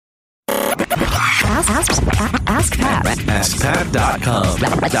Ask Pat. AskPat.com.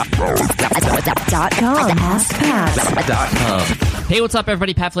 AskPat.com. Hey, what's up,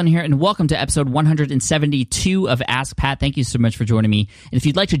 everybody? Pat Flynn here, and welcome to episode 172 of Ask Pat. Thank you so much for joining me. And if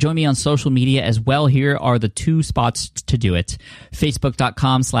you'd like to join me on social media as well, here are the two spots to do it.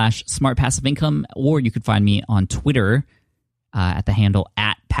 Facebook.com/smartpassiveincome, or you could find me on Twitter at the handle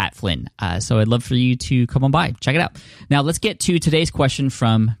 @PatFlynn. So I'd love for you to come on by. Check it out. Now, let's get to today's question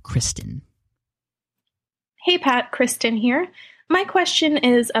from Kristen. Hey, Pat, Kristen here. My question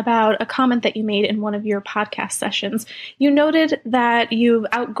is about a comment that you made in one of your podcast sessions. You noted that you've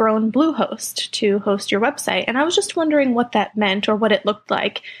outgrown Bluehost to host your website, and I was just wondering what that meant or what it looked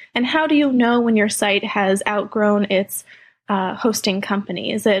like. And how do you know when your site has outgrown its hosting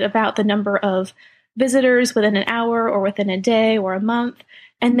company? Is it about the number of visitors within an hour or within a day or a month?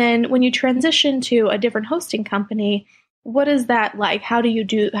 And then when you transition to a different hosting company, what is that like? How do you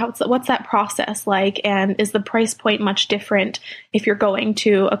what's that process like? And is the price point much different if you're going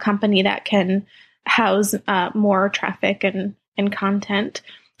to a company that can house more traffic and content?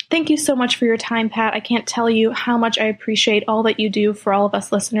 Thank you so much for your time, Pat. I can't tell you how much I appreciate all that you do for all of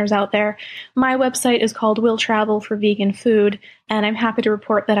us listeners out there. My website is called Will Travel for Vegan Food, and I'm happy to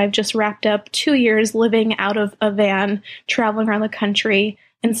report that I've just wrapped up 2 years living out of a van, traveling around the country,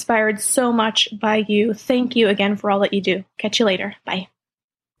 inspired so much by you. Thank you again for all that you do. Catch you later. Bye.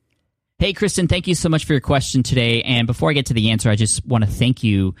 Hey, Kristen, thank you so much for your question today. And before I get to the answer, I just want to thank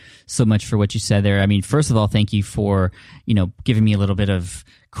you so much for what you said there. I mean, first of all, thank you for, giving me a little bit of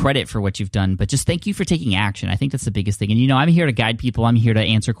credit for what you've done, but just thank you for taking action. I think that's the biggest thing. And, I'm here to guide people. I'm here to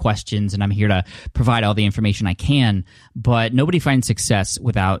answer questions, and I'm here to provide all the information I can, but nobody finds success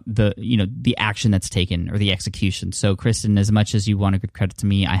without the action that's taken or the execution. So, Kristen, as much as you want to give credit to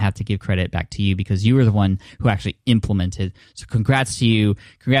me, I have to give credit back to you because you were the one who actually implemented. So congrats to you.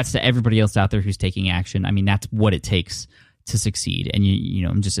 Congrats to everybody else out there who's taking action. I mean, that's what it takes to succeed. And,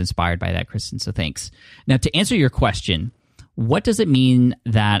 I'm just inspired by that, Kristen. So thanks. Now, to answer your question, what does it mean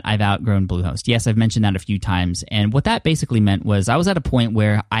that I've outgrown Bluehost? Yes, I've mentioned that a few times. And what that basically meant was I was at a point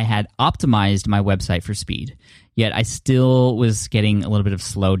where I had optimized my website for speed, yet I still was getting a little bit of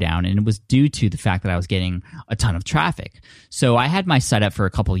slowdown. And it was due to the fact that I was getting a ton of traffic. So I had my site up for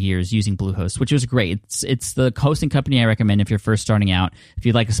a couple of years using Bluehost, which was great. It's the hosting company I recommend if you're first starting out. If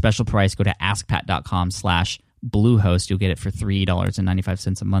you'd like a special price, go to askpat.com/Bluehost. You'll get it for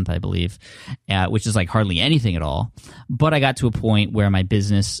 $3.95 a month, I believe, which is like hardly anything at all. But I got to a point where my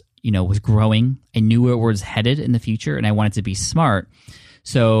business, was growing. I knew where it was headed in the future, and I wanted to be smart.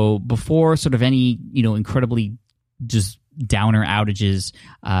 So before sort of any, incredibly just downer outages,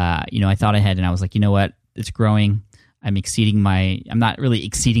 I thought ahead and I was like, you know what? It's growing. I'm not really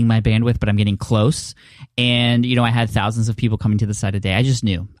exceeding my bandwidth, but I'm getting close. And, I had thousands of people coming to the site a day. I just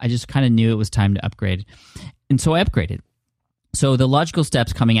kind of knew it was time to upgrade. And so I upgraded. So the logical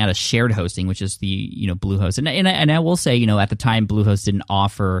steps coming out of shared hosting, which is the, Bluehost. And I will say, at the time, Bluehost didn't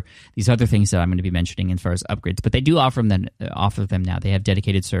offer these other things that I'm going to be mentioning as far as upgrades, but they do offer them now. They have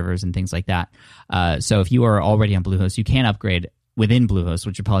dedicated servers and things like that. So if you are already on Bluehost, you can upgrade within Bluehost,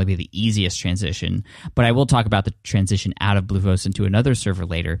 which would probably be the easiest transition. But I will talk about the transition out of Bluehost into another server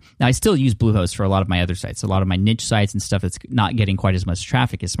later. Now, I still use Bluehost for a lot of my other sites, a lot of my niche sites and stuff that's not getting quite as much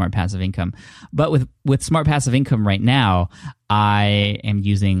traffic as Smart Passive Income. But with Smart Passive Income right now, I am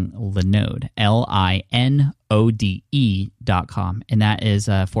using Linode, LINODE.com. And that is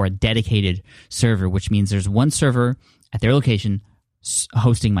for a dedicated server, which means there's one server at their location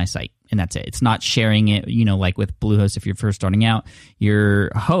hosting my site. And that's it. It's not sharing it, like with Bluehost. If you're first starting out, your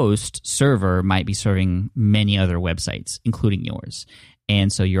host server might be serving many other websites, including yours.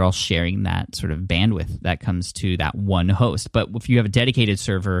 And so you're all sharing that sort of bandwidth that comes to that one host. But if you have a dedicated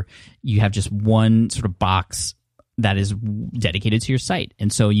server, you have just one sort of box that is dedicated to your site.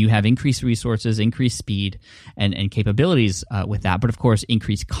 And so you have increased resources, increased speed, and capabilities with that, but of course,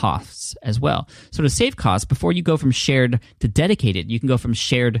 increased costs as well. So to save costs, before you go from shared to dedicated, you can go from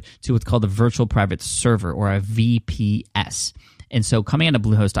shared to what's called a virtual private server, or a VPS. And so coming out of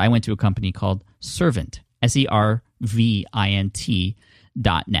Bluehost, I went to a company called Servint,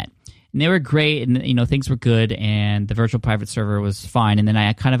 SERVINT.net. And they were great, and things were good, and the virtual private server was fine. And then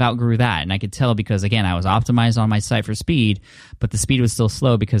I kind of outgrew that, and I could tell because, again, I was optimized on my site for speed, but the speed was still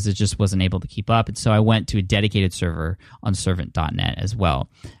slow because it just wasn't able to keep up. And so I went to a dedicated server on Servint.net as well.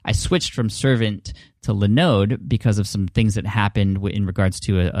 I switched from Servint to Linode because of some things that happened in regards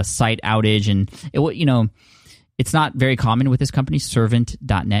to a site outage, and It's not very common with this company.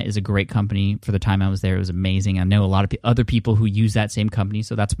 Servant.net is a great company. For the time I was there, it was amazing. I know a lot of other people who use that same company,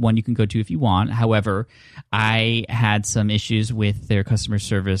 so that's one you can go to if you want. However, I had some issues with their customer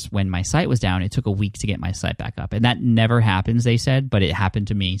service when my site was down. It took a week to get my site back up, and that never happens, they said, but it happened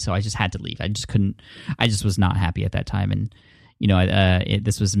to me, so I just had to leave. I just was not happy at that time, and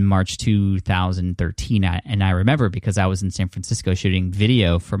this was March 2013, and I remember because I was in San Francisco shooting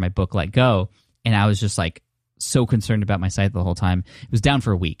video for my book, Let Go, and I was just like so concerned about my site the whole time. It was down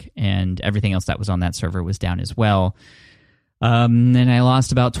for a week, and everything else that was on that server was down as well. And I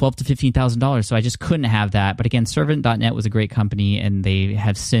lost about $12,000 to $15,000, so I just couldn't have that. But again, Servant.net was a great company, and they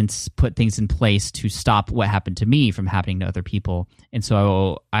have since put things in place to stop what happened to me from happening to other people. And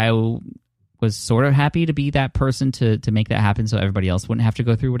so I was sort of happy to be that person to make that happen so everybody else wouldn't have to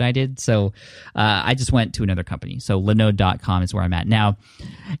go through what I did. So I just went to another company. So Linode.com is where I'm at now.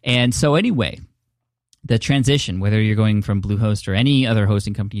 And so anyway, the transition, whether you're going from Bluehost or any other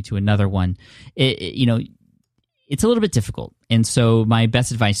hosting company to another one, it's a little bit difficult. And so my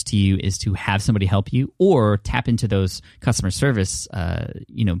best advice to you is to have somebody help you or tap into those customer service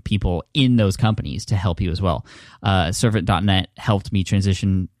people in those companies to help you as well. Servant.net helped me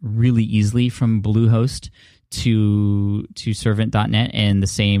transition really easily from Bluehost to Servant.net, and the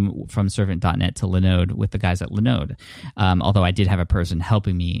same from Servant.net to Linode with the guys at Linode. Although I did have a person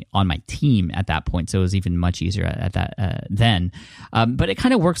helping me on my team at that point, so it was even much easier at that then. But it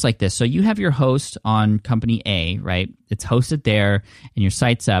kind of works like this. So you have your host on company A, right? It's hosted there, and your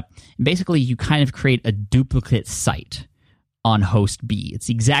site's up. And basically, you kind of create a duplicate site on host B. It's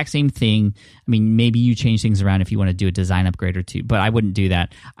the exact same thing. I mean, maybe you change things around if you want to do a design upgrade or two, but I wouldn't do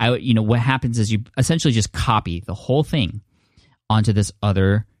that. What happens is you essentially just copy the whole thing onto this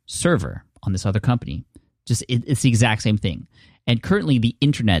other server on this other company. It's the exact same thing. And currently the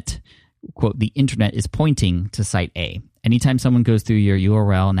internet, quote, the internet is pointing to site A. Anytime someone goes through your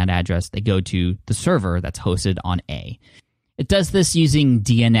URL and that address, they go to the server that's hosted on A. It does this using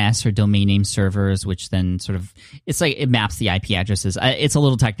DNS or domain name servers, which then it maps the IP addresses. It's a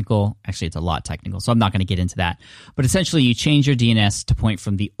little technical. Actually, it's a lot technical, so I'm not going to get into that. But essentially, you change your DNS to point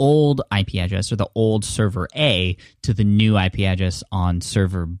from the old IP address or the old server A to the new IP address on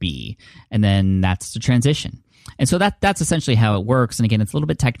server B. And then that's the transition. And so that's essentially how it works. And again, it's a little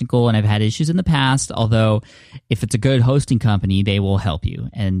bit technical, and I've had issues in the past, although if it's a good hosting company, they will help you.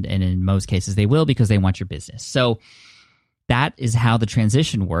 And in most cases, they will because they want your business. So that is how the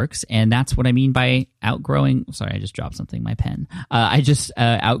transition works, and that's what I mean by outgrowing. Sorry, I just dropped something, my pen. I just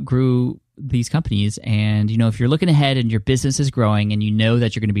outgrew these companies, and if you're looking ahead and your business is growing and you know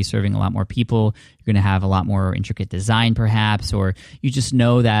that you're going to be serving a lot more people, you're going to have a lot more intricate design perhaps, or you just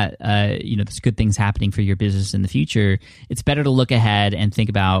know that there's good things happening for your business in the future, it's better to look ahead and think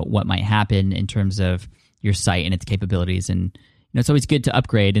about what might happen in terms of your site and its capabilities. And it's always good to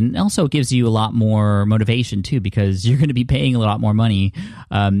upgrade, and also it gives you a lot more motivation too, because you're going to be paying a lot more money.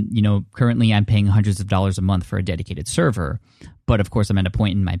 Currently I'm paying hundreds of dollars a month for a dedicated server, but of course I'm at a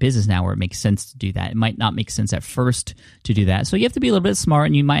point in my business now where it makes sense to do that. It might not make sense at first to do that, so you have to be a little bit smart,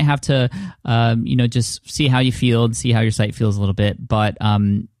 and you might have to, just see how you feel and see how your site feels a little bit. But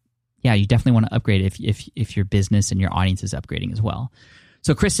you definitely want to upgrade if your business and your audience is upgrading as well.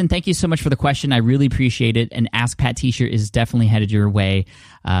 So, Kristen, thank you so much for the question. I really appreciate it. An Ask Pat t-shirt is definitely headed your way.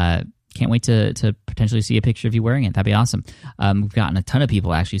 Can't wait to potentially see a picture of you wearing it. That'd be awesome. We've gotten a ton of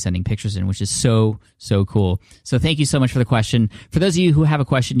people actually sending pictures in, which is so, so cool. So thank you so much for the question. For those of you who have a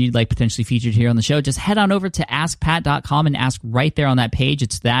question you'd like potentially featured here on the show, just head on over to askpat.com and ask right there on that page.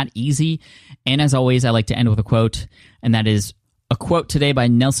 It's that easy. And as always, I like to end with a quote, and that is a quote today by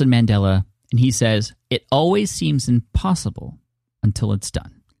Nelson Mandela. And he says, "It always seems impossible until it's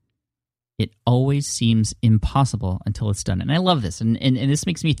done." It always seems impossible until it's done. And I love this. And this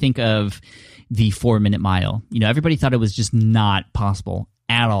makes me think of the 4-minute mile. Everybody thought it was just not possible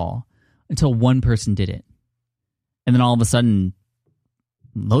at all until one person did it. And then all of a sudden,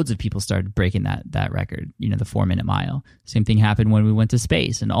 loads of people started breaking that record, the 4-minute mile. Same thing happened when we went to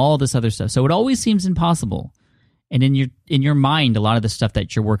space and all this other stuff. So it always seems impossible. And in your mind, a lot of the stuff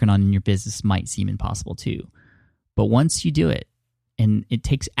that you're working on in your business might seem impossible too. But once you do it, and it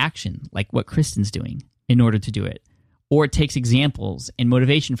takes action, like what Kristen's doing, in order to do it, or it takes examples and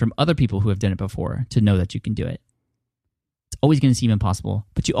motivation from other people who have done it before to know that you can do it. It's always going to seem impossible,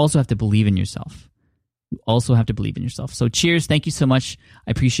 but you also have to believe in yourself. So cheers. Thank you so much.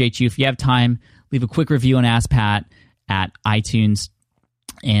 I appreciate you. If you have time, leave a quick review on Ask Pat at iTunes,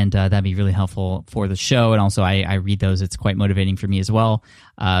 and that'd be really helpful for the show. And also, I read those. It's quite motivating for me as well.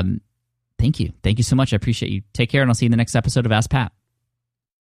 Thank you. Thank you so much. I appreciate you. Take care, and I'll see you in the next episode of Ask Pat.